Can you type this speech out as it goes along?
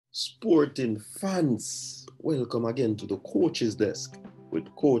Sporting fans, welcome again to the coach's desk with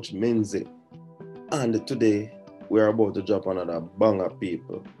Coach Menzi. And today we are about to drop another banger,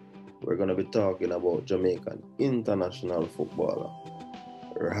 people. We're going to be talking about Jamaican international footballer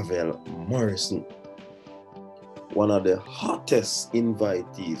Ravel Morrison, one of the hottest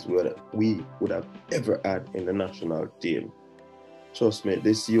invitees we would have ever had in the national team. Trust me,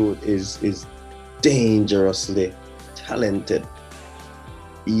 this youth is dangerously talented.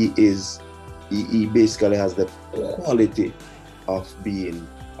 He basically has the quality of being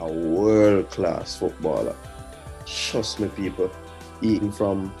a world-class footballer. Trust me, people. He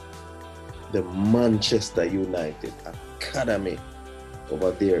from the Manchester United Academy over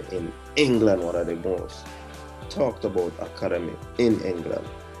there in England, one of the most talked about academy in England.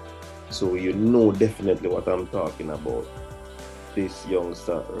 So you know definitely what I'm talking about. This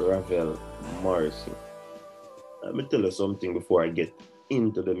youngster, Ravel Morrison. Let me tell you something before I get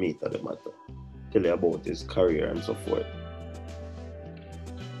into the meat of the matter. Tell you about his career and so forth.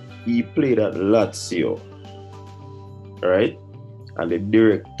 He played at Lazio, right? And the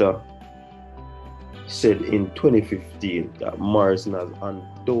director said in 2015 that Morrison has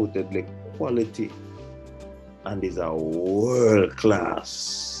undoubtedly quality and is a world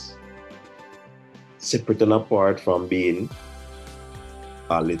class. Separate and apart from being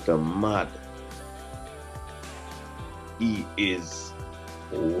a little mad, he is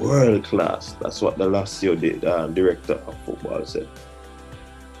world class. That's what the Lazio director of football said.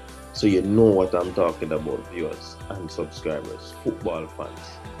 So you know what I'm talking about, viewers and subscribers, football fans,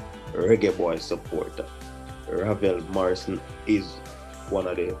 Reggae Boy supporter. Ravel Morrison is one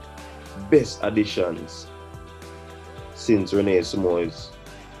of the best additions since Rene Simo's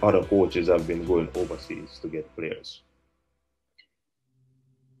other coaches have been going overseas to get players.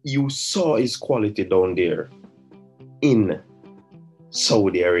 You saw his quality down there in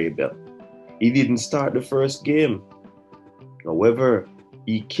Saudi Arabia. He didn't start the first game. However,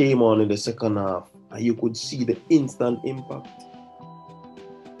 he came on in the second half and you could see the instant impact.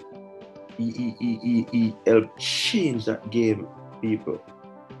 He helped change that game, people.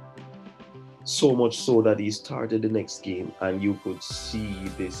 So much so that he started the next game and you could see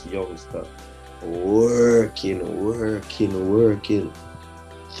this youngster working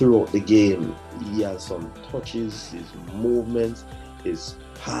throughout the game. He has some touches, his movements, his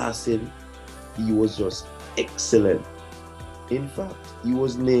passing. He was just excellent. In fact, he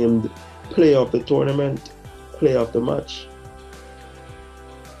was named player of the tournament, player of the match.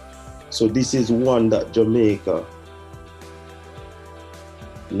 So this is one that Jamaica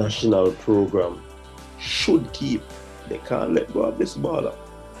national program should keep. They can't let go of this baller.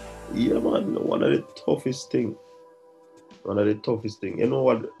 Yeah, man, one of the toughest thing. You know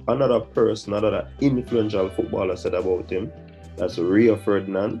what another influential footballer said about him? That's Rio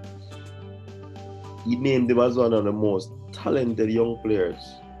Ferdinand. He named him as one of the most talented young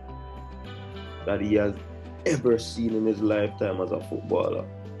players that he has ever seen in his lifetime as a footballer.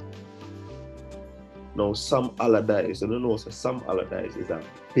 Now, Sam Allardyce, I don't know, Sam Allardyce is a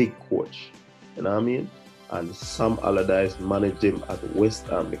big coach, you know what I mean? And Sam Allardyce managed him at West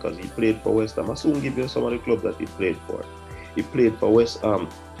Ham because he played for West Ham. I'll soon give you some of the clubs that he played for. He played for West Ham,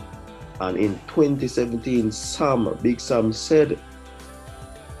 and in 2017, Big Sam said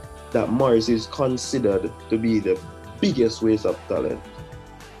that Morris is considered to be the biggest waste of talent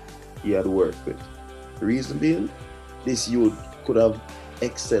he had worked with. Reason being, this youth could have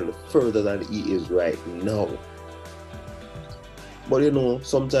excelled further than he is right now. But you know,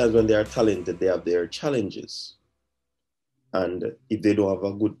 sometimes when they are talented, they have their challenges. And if they don't have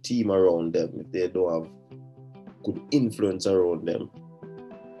a good team around them, if they don't have good influence around them,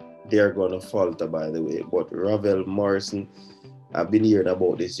 they're going to falter, by the way. But Ravel Morrison, I've been hearing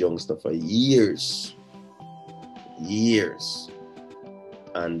about this youngster for years.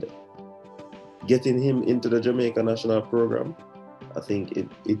 And getting him into the Jamaica national program, I think it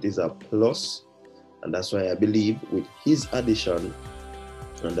is a plus. And that's why I believe with his addition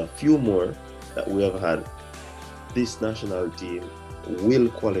and a few more that we have had, this national team will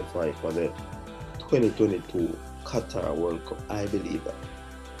qualify for the 2022 Qatar World Cup. I believe that.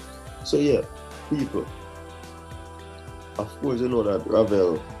 So yeah, people, of course you know that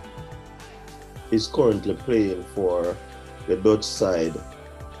Ravel is currently playing for the Dutch side,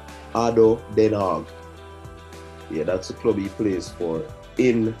 ADO Den Haag. Yeah, that's the club he plays for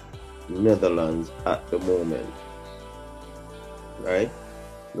in Netherlands at the moment. Right?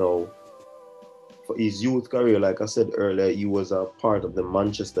 Now, for his youth career, like I said earlier, he was a part of the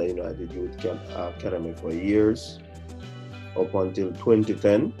Manchester United Youth Academy for years, up until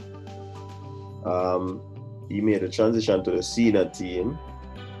 2010. He made a transition to the senior team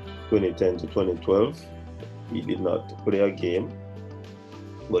 2010 to 2012. He did not play a game,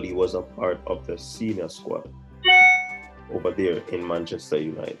 but he was a part of the senior squad over there in Manchester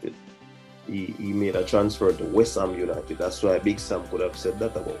United. He made a transfer to West Ham United. That's why Big Sam could have said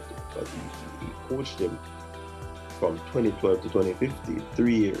that about him, because he coached him from 2012 to 2015,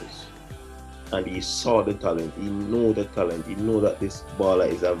 3 years. And he saw the talent, he know the talent, he know that this baller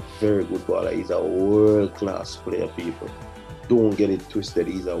is a very good baller. He's a world-class player, people. Don't get it twisted,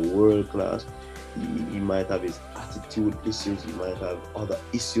 he's a world-class. He might have his attitude issues, he might have other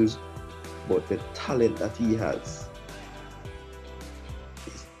issues, but the talent that he has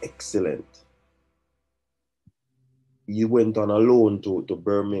is excellent. He went on a loan to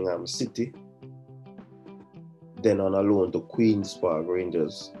Birmingham City, then on a loan to Queen's Park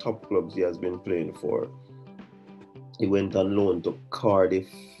Rangers, top clubs he has been playing for. He went on loan to Cardiff.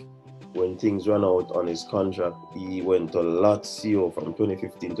 When things ran out on his contract, he went to Lazio from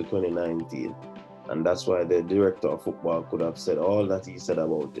 2015 to 2019. And that's why the director of football could have said all that he said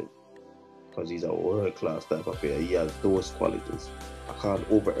about him, because he's a world-class type of player. He has those qualities. I can't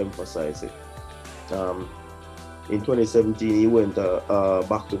overemphasize it. In 2017, he went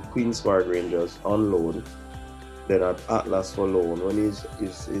back to Queen's Park Rangers on loan, then at Atlas for loan. When his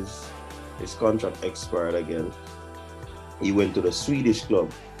contract expired again, he went to the Swedish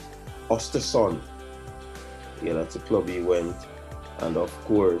club, Östersund. Yeah, that's the club he went. And of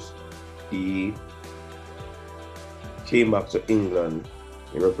course, he came back to England.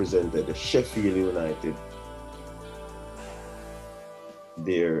 He represented the Sheffield United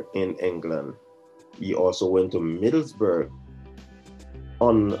there in England. He also went to Middlesbrough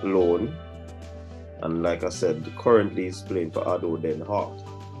on loan. And like I said, currently he's playing for ADO Den Haag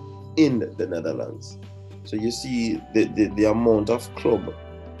in the Netherlands. So you see the amount of club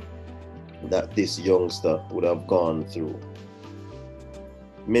that this youngster would have gone through.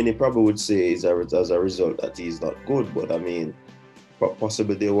 Many probably would say is as a result that he's not good, but I mean,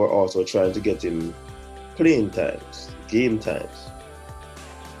 possibly they were also trying to get him playing times, game time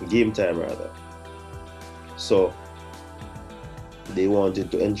rather. So they wanted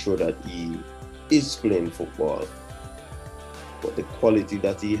to ensure that he is playing football, but the quality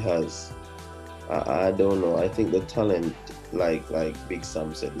that he has, I don't know. I think the talent, like Big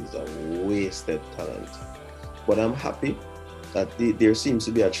Sam said, is a wasted talent. But I'm happy that there seems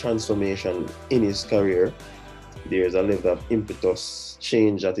to be a transformation in his career. There's a level of impetus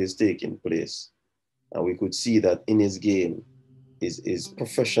change that is taking place, and we could see that in his game, his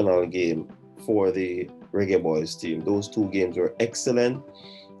professional game for the Reggae Boyz team. Those 2 games were excellent.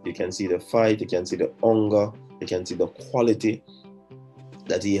 You can see the fight, you can see the hunger, you can see the quality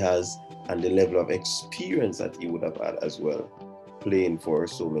that he has, and the level of experience that he would have had as well, playing for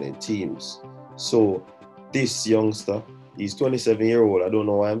so many teams. So this youngster, he's 27-year-old. I don't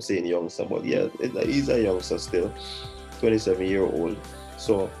know why I'm saying youngster, but yeah, he's a youngster still, 27-year-old.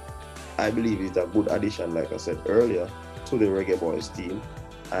 So I believe he's a good addition, like I said earlier, to the Reggae Boyz team,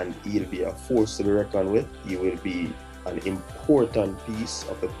 and he'll be a force to be reckoned with. He will be an important piece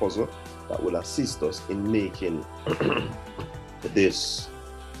of the puzzle that will assist us in making this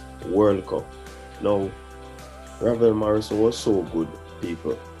World Cup. Now, Ravel Morrison was so good,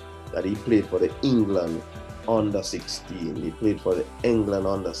 people, that he played for the England under 16, he played for the England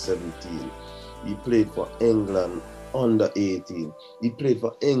under 17, he played for England under 18, he played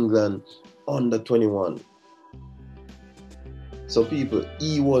for England under 21. So people,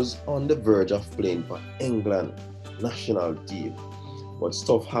 he was on the verge of playing for England national team, but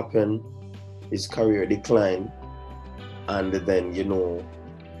stuff happened, his career declined, and then, you know,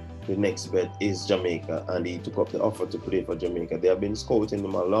 the next bet is Jamaica, and he took up the offer to play for Jamaica. They have been scouting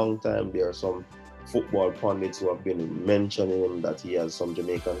him a long time. There are some football pundits who have been mentioning him that he has some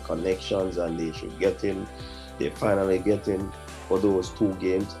Jamaican connections and they should get him. They finally get him for those 2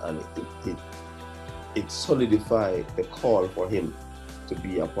 games, and it solidified the call for him to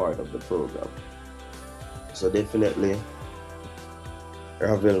be a part of the program. So definitely,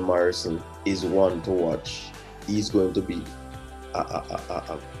 Ravel Morrison is one to watch. He's going to be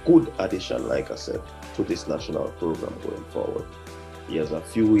a good addition, like I said, to this national program going forward. He has a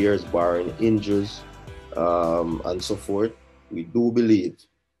few years barring injuries and so forth. We do believe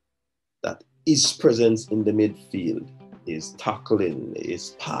that his presence in the midfield, his tackling,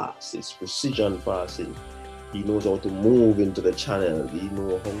 his pass, his precision passing, he knows how to move into the channel, he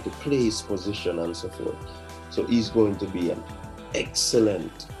knows how to play his position and so forth. So he's going to be an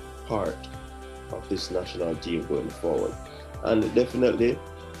excellent part of this national team going forward. And definitely,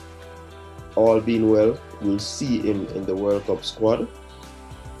 all being well, we'll see him in the World Cup squad,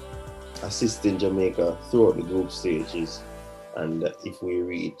 assisting Jamaica throughout the group stages And if we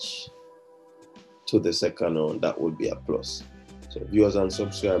reach to the second round, that would be a plus. So viewers and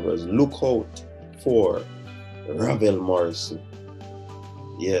subscribers, look out for Ravel Morrison.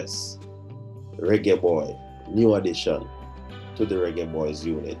 Yes, Reggae Boy, new addition to the Reggae Boys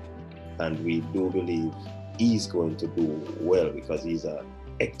unit. And we do believe he's going to do well because he's an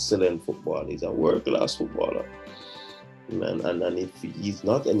excellent footballer. He's a world-class footballer. And if he's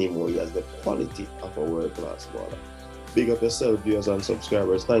not anymore, he has the quality of a world-class baller. Big up yourself, viewers and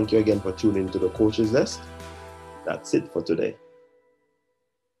subscribers. Thank you again for tuning to the Coach's Desk. That's it for today.